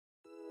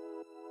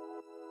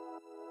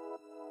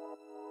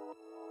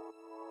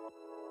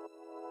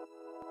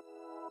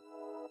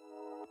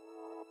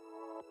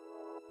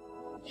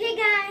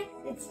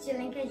it's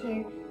Chilinka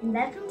here and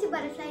welcome to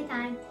Butterfly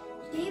Time.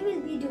 Today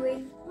we'll be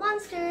doing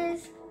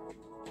monsters.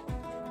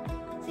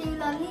 So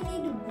you'll only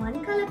need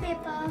one color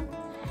paper.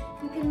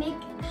 You can make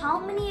how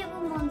many ever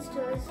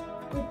monsters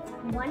with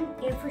one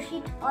A4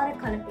 sheet or a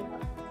color paper.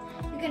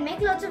 You can make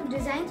lots of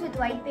designs with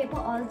white paper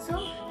also.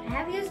 I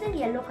have used a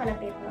yellow color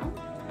paper.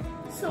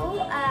 So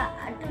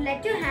to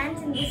let your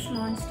hands in this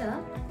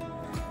monster,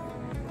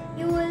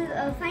 you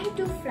will find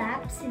two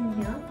flaps in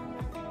here.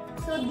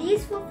 So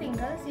these 4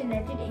 fingers, you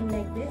let it in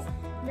like this.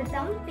 The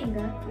thumb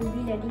finger, you'll be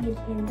letting it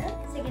in the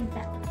second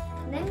flap.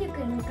 Then you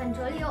can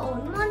control your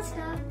own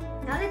monster.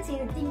 Now let's see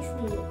the things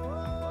needed.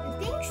 The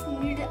things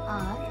needed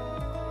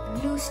are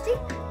glue stick,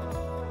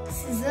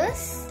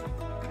 scissors,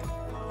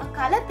 a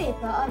color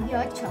paper of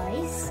your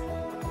choice,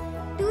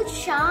 2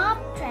 sharp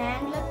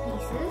triangular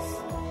pieces,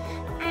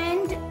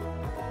 and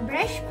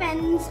brush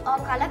pens or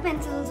color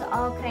pencils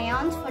or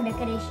crayons for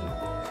decoration.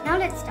 Now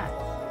let's start.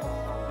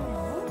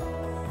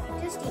 Now,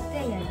 just take the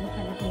yellow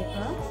color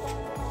paper.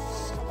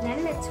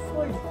 Then let's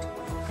fold it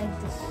like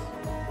this.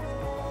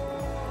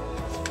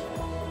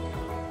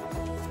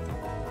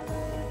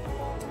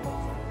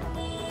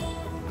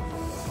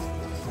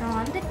 Now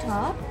on the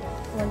top,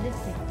 fold it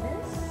like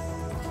this.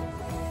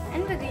 And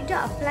we're going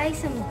to apply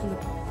some glue.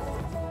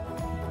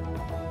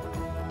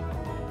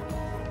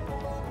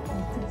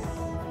 Like this.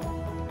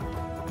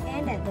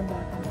 And at the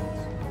bottom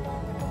also.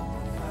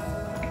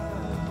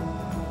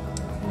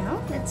 Now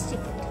let's stick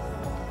it.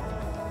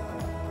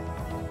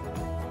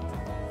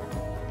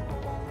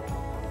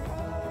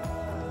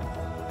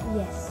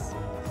 Yes.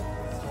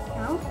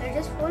 Now let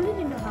us fold it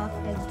into half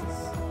like this.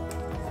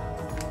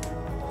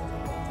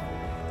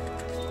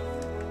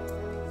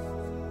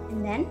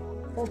 And then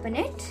open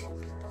it.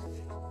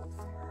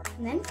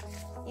 And then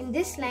in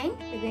this line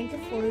we're going to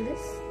fold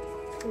this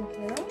to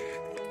here.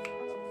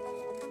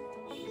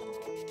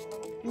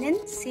 And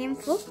then same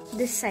for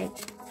this side.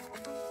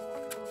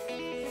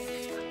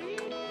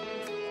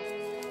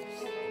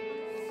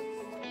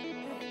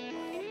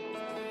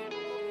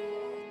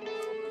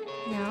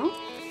 Now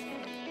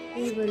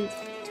we will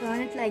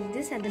turn it like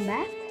this at the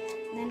back.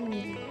 Then we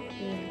will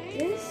do like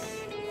this.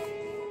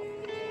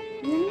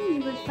 And then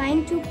you will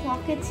find 2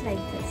 pockets like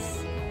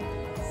this.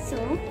 So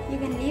you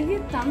can leave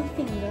your thumb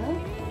finger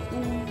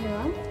in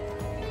here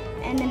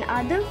and then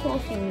other 4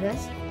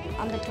 fingers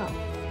on the top.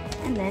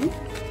 And then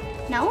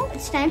now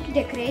it's time to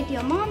decorate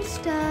your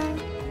monster.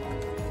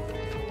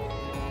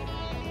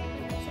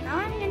 So now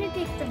I'm going to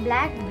take the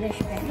black brush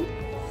pen.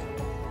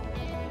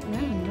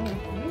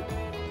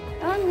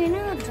 Now I'm going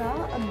to draw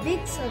a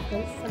big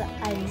circle for the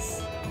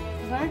eyes.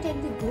 I'm going to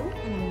take the glue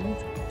and I'm going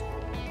to draw it.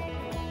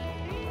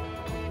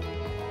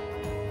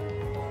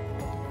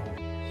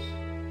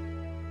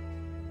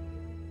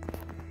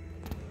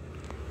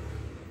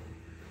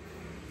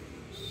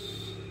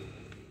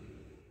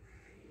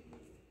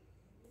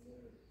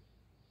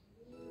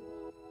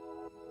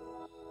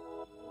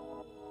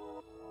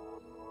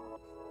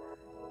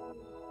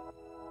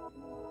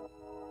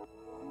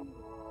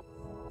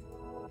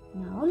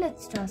 Now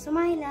let's draw some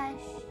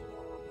eyelash.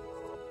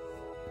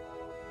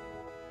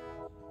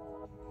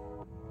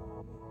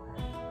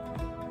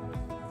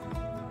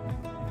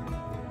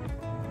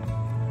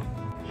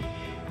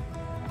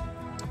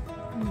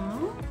 Now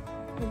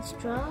let's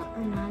draw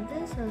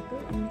another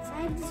circle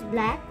inside this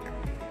black.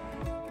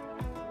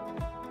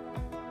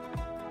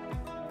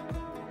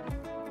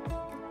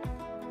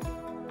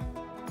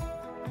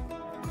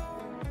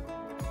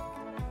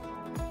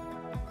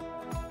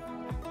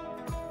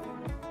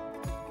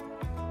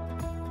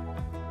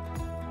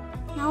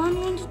 Now I'm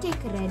going to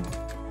take red.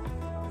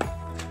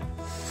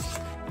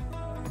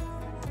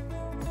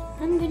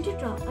 I'm going to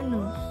draw a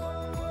nose.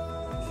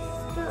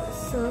 Draw a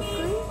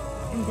circle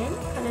and then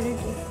color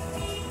it in.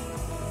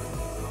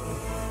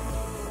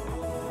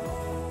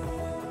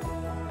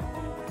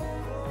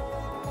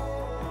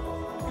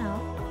 Now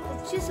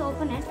let's just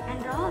open it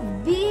and draw a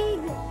big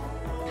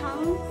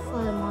tongue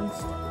for the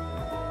monster.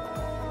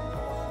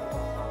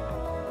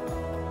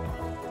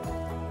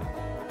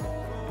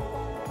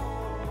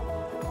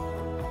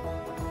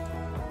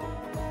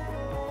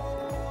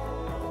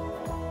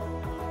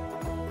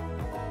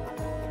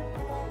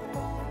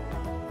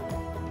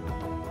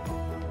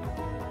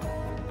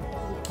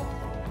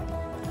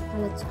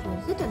 Let's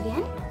close it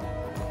again,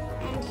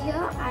 and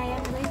here I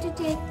am going to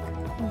take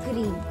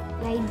green,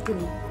 light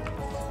green.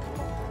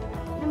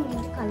 I'm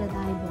going to color the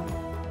eyeball.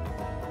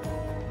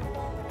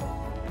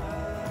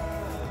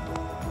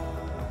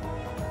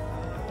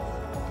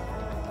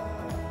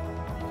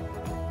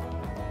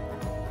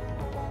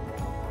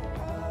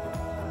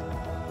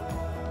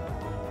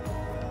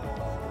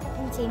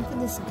 And same for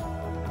this side.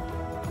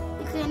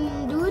 You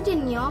can do it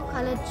in your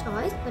color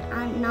choice, but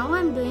now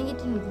I'm doing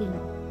it in green.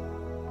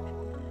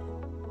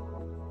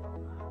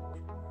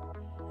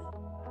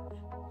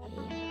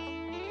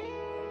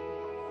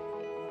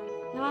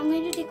 Now I'm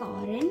going to take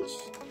orange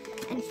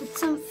and put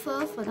some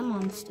fur for the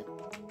monster.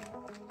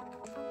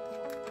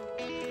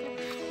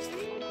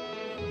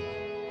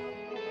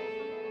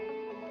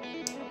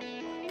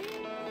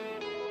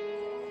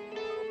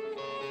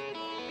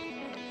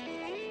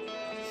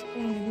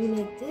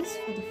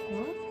 for the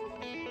floor.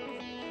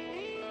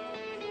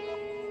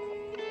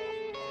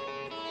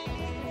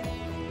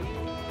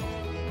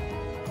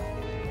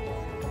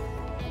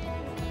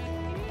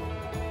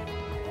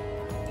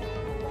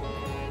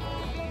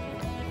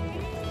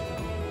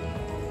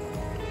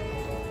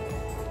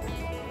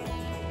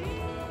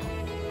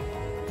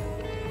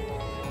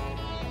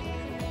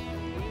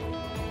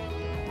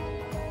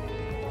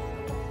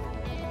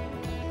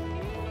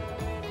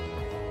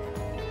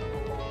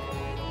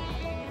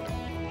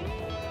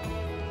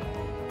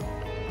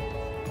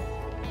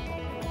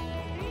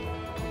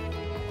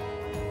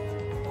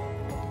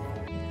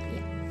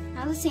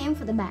 Now the same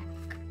for the back.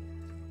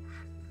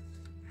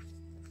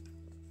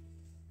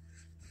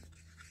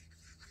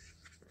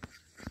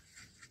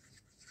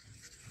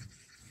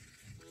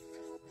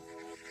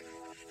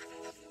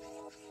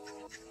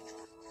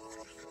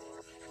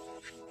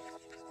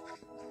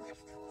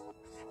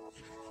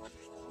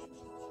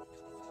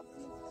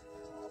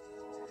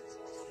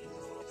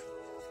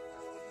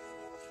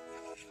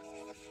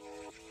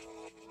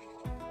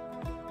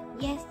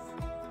 Yes.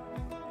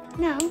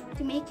 Now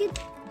to make it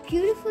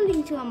beautiful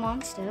into a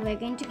monster, we're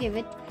going to give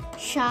it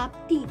sharp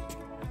teeth.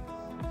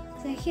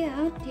 So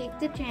here, take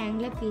the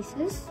triangular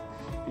pieces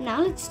and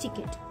now let's stick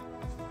it.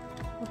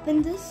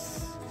 Open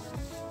this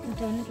and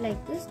turn it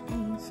like this,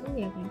 and so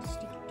we are going to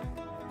stick it.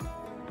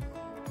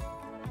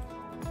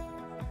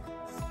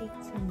 Stick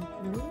some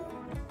glue.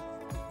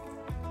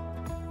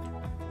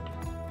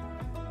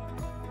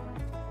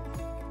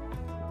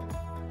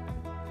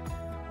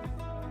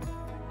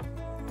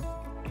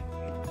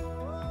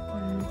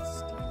 And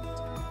stick it.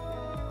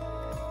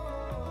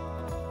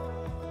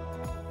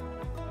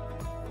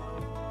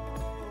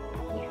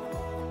 Yeah.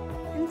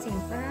 And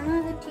same for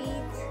another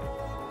teeth.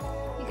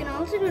 You can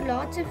also do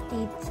lots of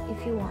teeth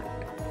if you want.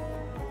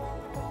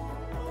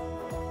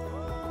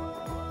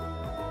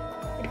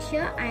 But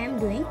here I am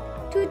doing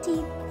 2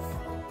 teeth.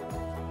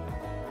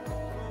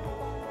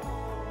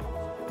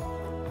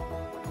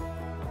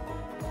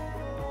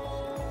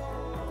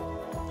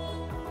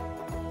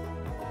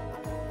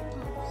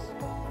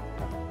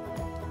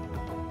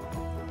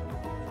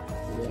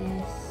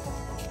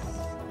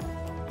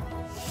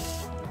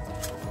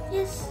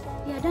 Yes,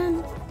 we are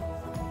done.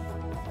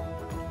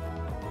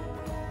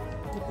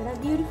 Look at a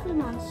beautiful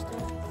monster.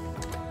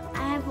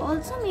 I have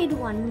also made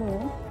one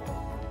more.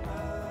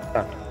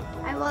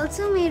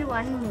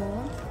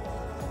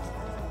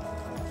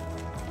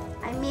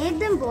 I made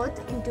them both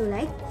into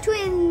like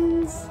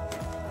twins.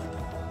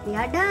 We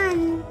are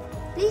done.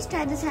 Please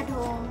try this at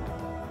home.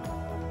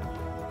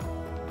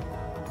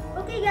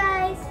 Okay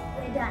guys,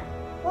 we're done.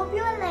 Hope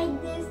you all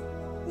like this.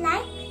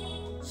 Like,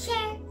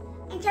 share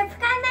and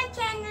subscribe my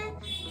channel.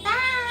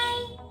 Bye.